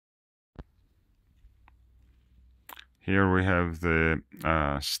Here we have the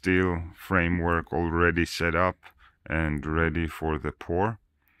steel framework already set up and ready for the pour.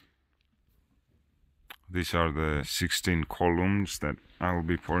 These are the 16 columns that I will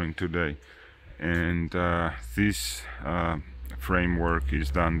be pouring today, and this framework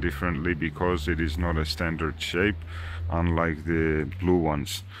is done differently because it is not a standard shape, unlike the blue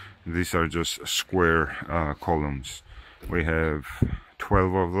ones. These are just square columns. We have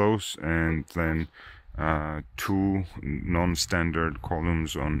 12 of those, and then 2 non-standard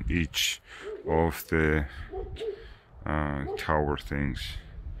columns on each of the tower things.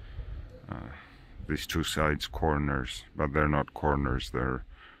 These 2 sides corners, but they're not corners, they're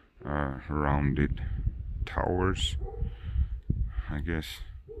rounded towers, I guess.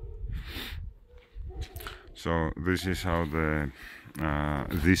 So this is how the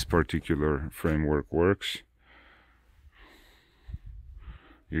this particular framework works.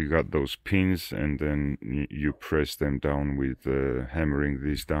 You got those pins, and then you press them down with hammering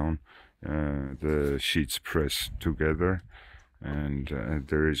these down. The sheets press together, and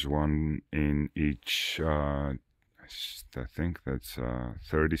there is one in each, I think that's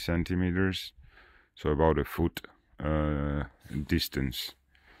 30 centimeters, so about a foot distance.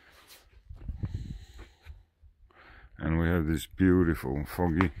 And we have this beautiful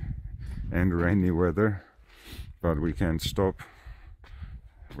foggy and rainy weather, but we can't stop.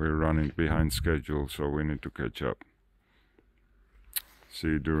 We're running behind schedule, so we need to catch up. See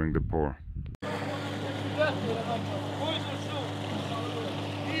you during the pour.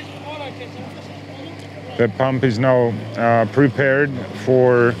 The pump is now prepared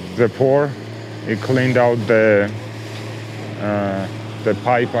for the pour. It cleaned out the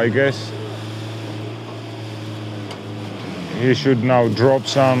pipe, I guess. He should now drop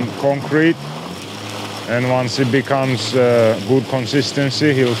some concrete, and once it becomes good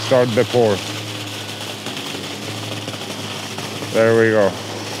consistency, he'll start the pour. There we go.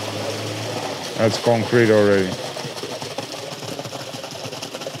 That's concrete already.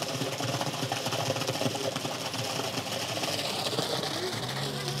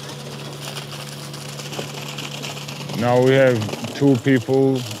 Now we have 2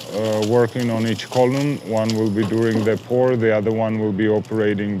 people working on each column. One will be doing the pour, the other one will be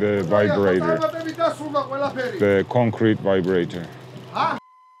operating the vibrator, the concrete vibrator.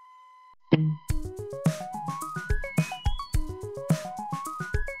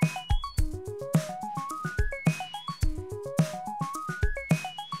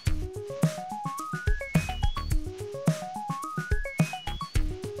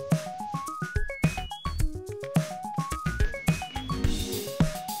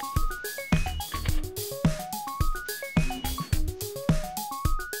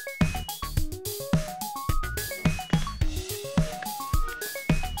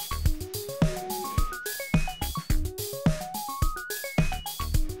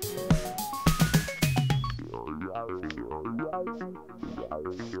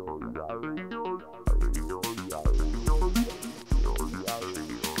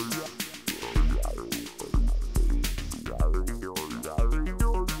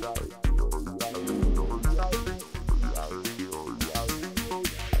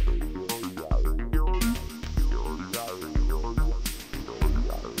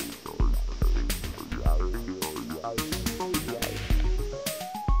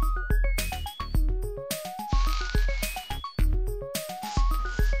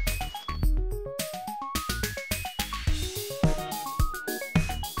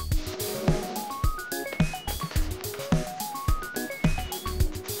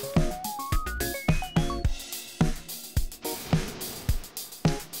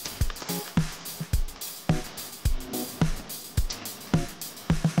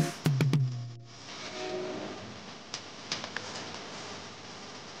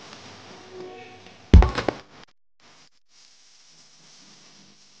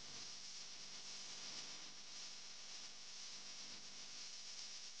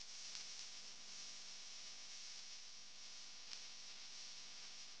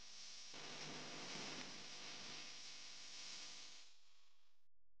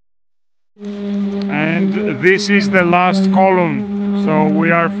 And this is the last column, so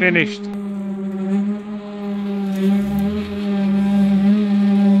we are finished.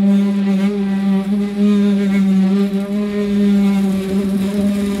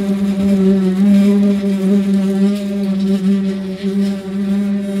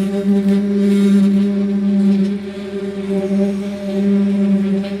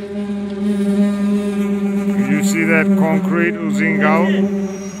 You see that concrete oozing out?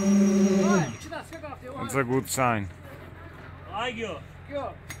 That's a good sign.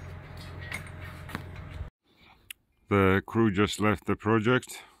 The crew just left the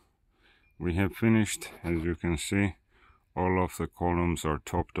project. We have finished. As you can see, all of the columns are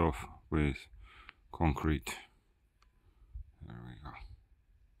topped off with concrete. There we go.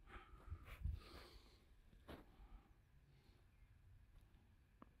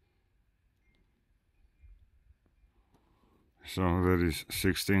 So that is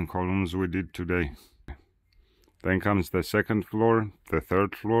 16 columns we did today. Then comes the second floor, the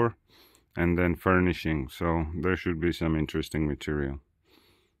third floor, and then furnishing. So there should be some interesting material.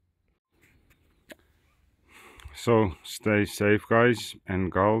 So stay safe, guys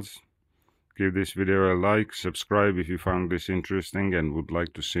and gals. Give this video a like, subscribe if you found this interesting and would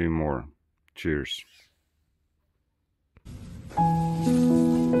like to see more. Cheers.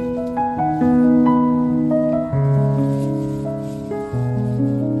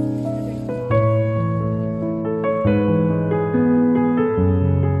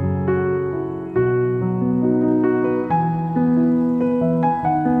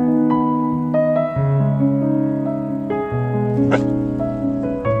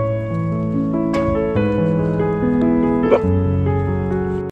 Look.